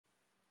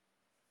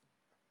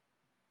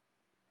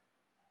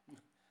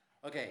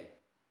Okay,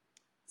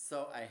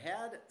 so I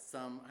had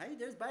some. Hi,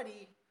 there's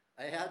Buddy.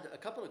 I had a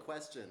couple of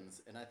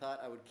questions, and I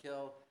thought I would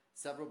kill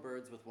several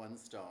birds with one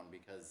stone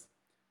because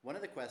one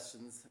of the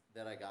questions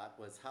that I got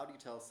was, how do you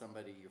tell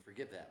somebody you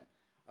forgive them?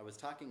 I was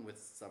talking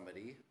with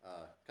somebody,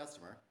 a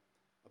customer,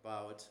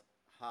 about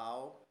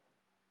how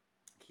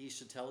he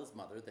should tell his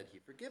mother that he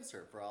forgives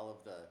her for all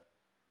of the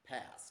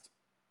past,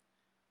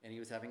 and he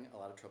was having a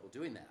lot of trouble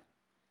doing that.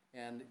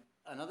 And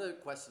another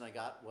question I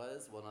got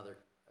was, well, another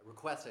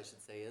request I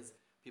should say is,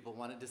 people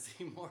wanted to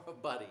see more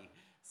of Buddy.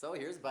 So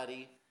here's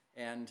Buddy,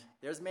 and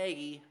there's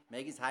Maggie.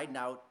 Maggie's hiding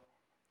out.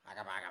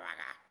 Haga baga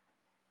baga.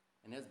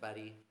 And there's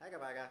Buddy. Haga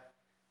baga.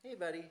 Hey,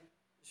 Buddy.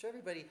 Show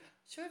everybody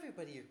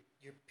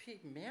your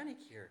pink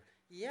manicure.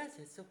 Yes,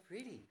 it's so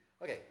pretty.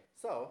 Okay,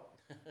 so,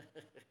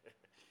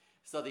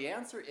 so the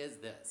answer is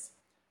this.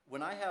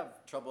 When I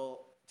have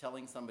trouble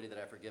telling somebody that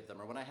I forgive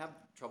them, or when I have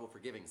trouble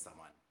forgiving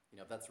someone,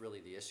 if that's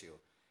really the issue,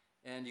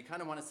 and you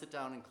kind of want to sit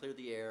down and clear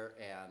the air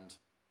and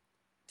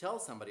tell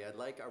somebody, I'd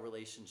like our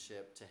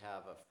relationship to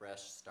have a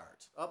fresh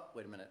start. Oh,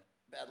 wait a minute.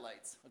 Bad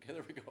lights. Okay,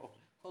 there we go.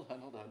 Hold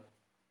on.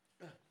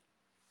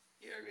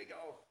 Here we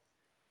go.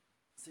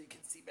 So you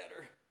can see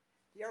better.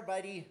 Here,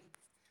 buddy.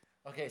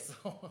 Okay,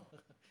 so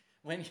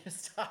when you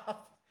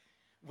stop,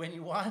 when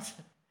you want,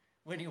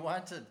 when you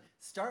want to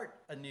start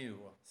anew,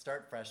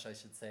 start fresh, I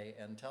should say,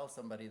 and tell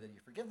somebody that you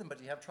forgive them,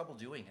 but you have trouble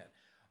doing it.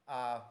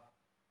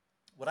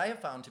 What I have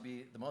found to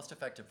be the most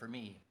effective for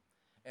me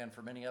and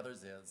for many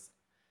others is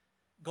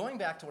going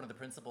back to one of the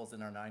principles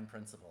in our 9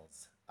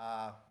 principles.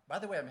 By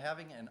the way, I'm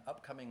having an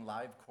upcoming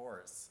live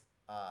course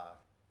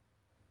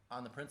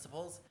on the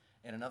principles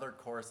and another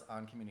course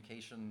on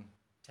communication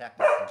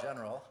tactics in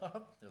general.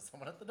 There's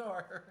someone at the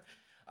door.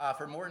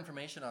 For more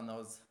information on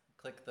those,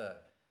 click the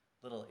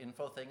little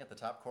info thing at the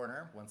top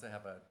corner once I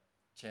have a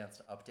chance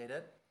to update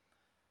it.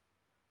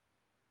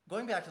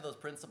 Going back to those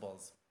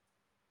principles,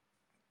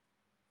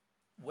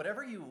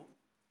 whatever you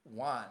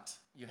want,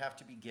 you have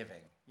to be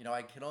giving.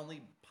 I can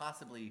only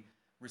possibly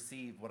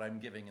receive what I'm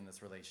giving in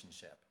this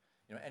relationship.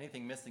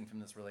 Anything missing from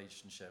this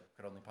relationship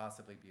could only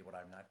possibly be what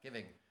I'm not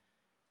giving.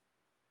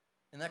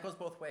 And that goes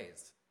both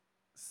ways.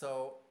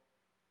 So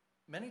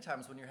many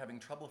times when you're having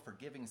trouble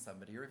forgiving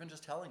somebody, or even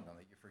just telling them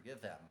that you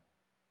forgive them,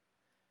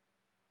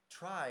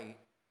 try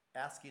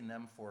asking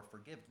them for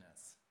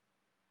forgiveness.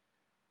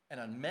 And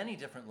on many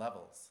different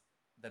levels,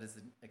 that is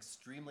an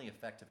extremely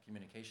effective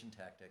communication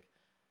tactic.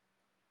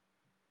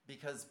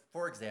 Because,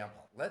 for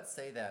example, let's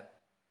say that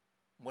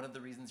one of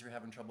the reasons you're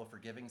having trouble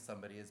forgiving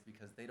somebody is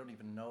because they don't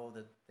even know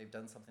that they've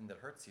done something that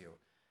hurts you.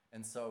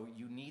 And so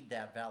you need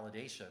that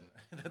validation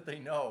that they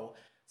know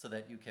so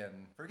that you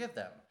can forgive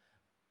them.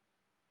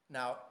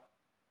 Now,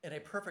 in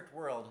a perfect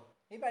world,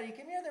 hey buddy,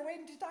 come here, they're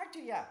waiting to talk to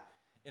you.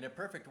 In a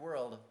perfect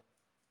world,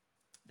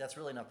 that's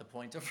really not the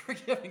point of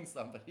forgiving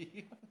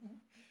somebody.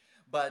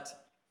 But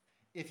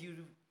if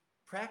you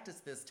practice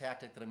this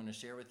tactic that I'm going to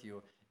share with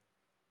you,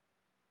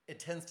 it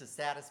tends to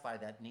satisfy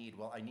that need.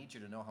 Well, I need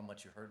you to know how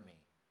much you hurt me,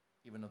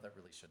 even though that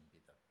really shouldn't be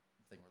the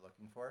thing we're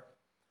looking for.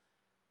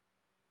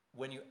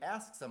 When you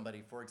ask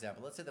somebody, for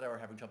example, let's say that I were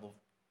having trouble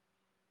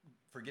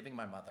forgiving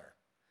my mother.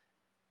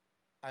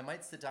 I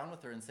might sit down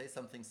with her and say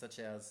something such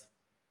as,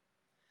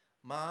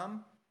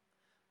 Mom,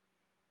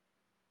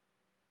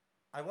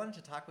 I wanted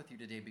to talk with you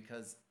today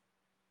because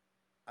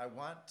I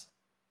want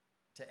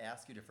to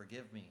ask you to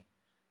forgive me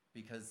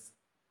because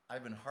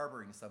I've been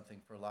harboring something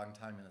for a long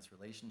time in this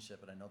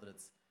relationship, and I know that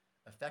it's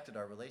affected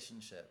our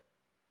relationship,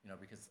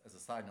 because as a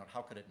side note,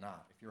 how could it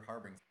not? If you're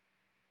harboring,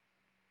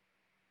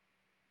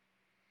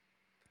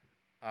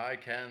 I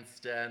can't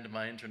stand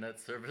my internet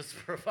service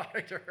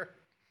provider.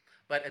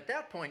 But at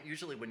that point,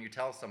 usually when you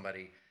tell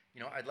somebody,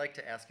 I'd like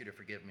to ask you to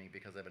forgive me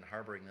because I've been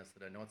harboring this,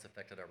 that I know it's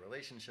affected our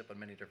relationship on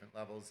many different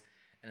levels,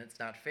 and it's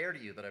not fair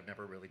to you that I've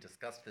never really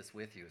discussed this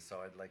with you, so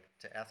I'd like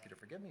to ask you to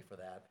forgive me for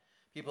that.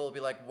 People will be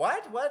like,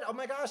 what? Oh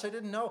my gosh, I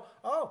didn't know.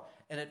 Oh,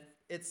 and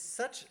it's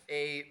such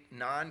a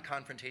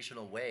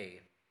non-confrontational way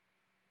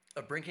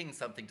of bringing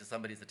something to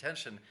somebody's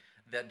attention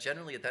that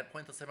generally at that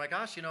point they'll say, my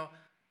gosh,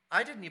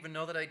 I didn't even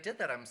know that I did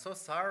that. I'm so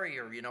sorry,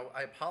 or,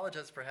 I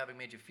apologize for having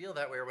made you feel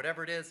that way, or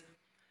whatever it is.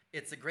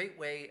 It's a great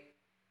way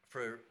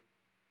for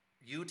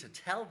you to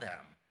tell them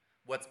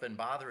what's been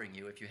bothering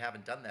you if you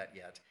haven't done that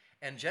yet.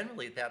 And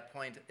generally at that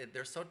point,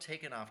 they're so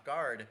taken off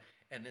guard,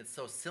 and it's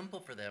so simple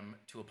for them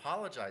to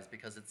apologize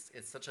because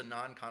it's such a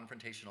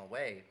non-confrontational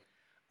way.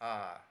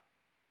 Uh,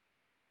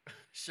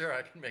 sure,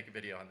 I can make a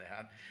video on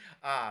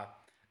that.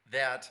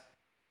 That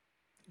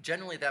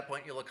generally at that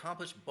point, you'll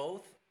accomplish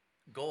both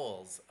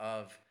goals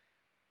of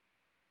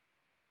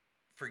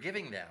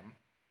forgiving them,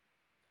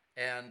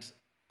 and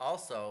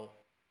also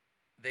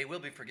they will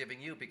be forgiving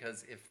you,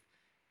 because if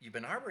you've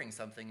been harboring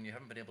something and you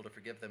haven't been able to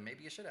forgive them,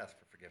 maybe you should ask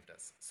for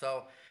forgiveness.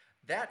 So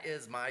that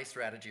is my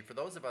strategy for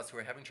those of us who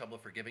are having trouble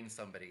forgiving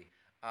somebody.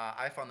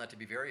 I found that to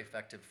be very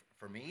effective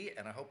for me,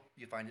 and I hope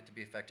you find it to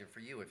be effective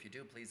for you. If you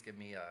do, please give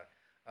me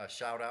a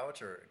shout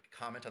out or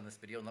comment on this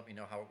video and let me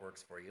know how it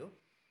works for you.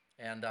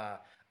 And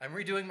I'm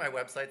redoing my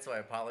website, so I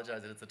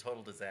apologize that it's a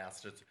total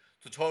disaster.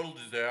 It's a total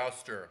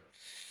disaster.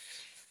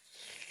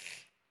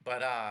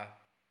 But I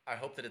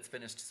hope that it's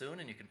finished soon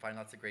and you can find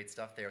lots of great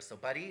stuff there. So,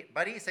 buddy,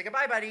 say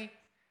goodbye, buddy.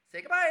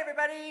 Say goodbye,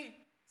 everybody.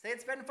 Say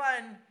it's been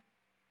fun.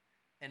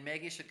 And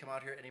Maggie should come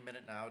out here any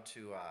minute now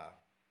to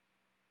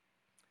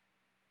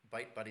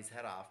bite Buddy's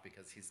head off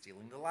because he's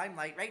stealing the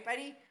limelight, right,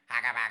 Buddy?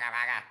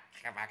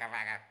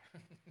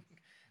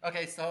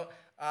 Okay, so,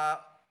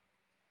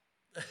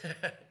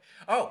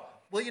 oh,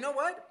 well, you know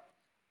what?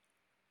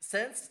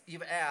 Since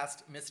you've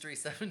asked Mystery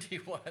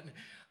 71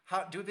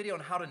 do a video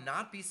on how to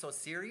not be so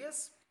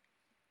serious,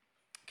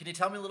 can you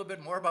tell me a little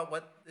bit more about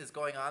what is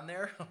going on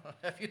there?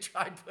 Have you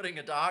tried putting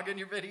a dog in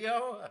your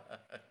video?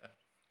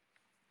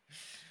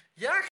 Yeah.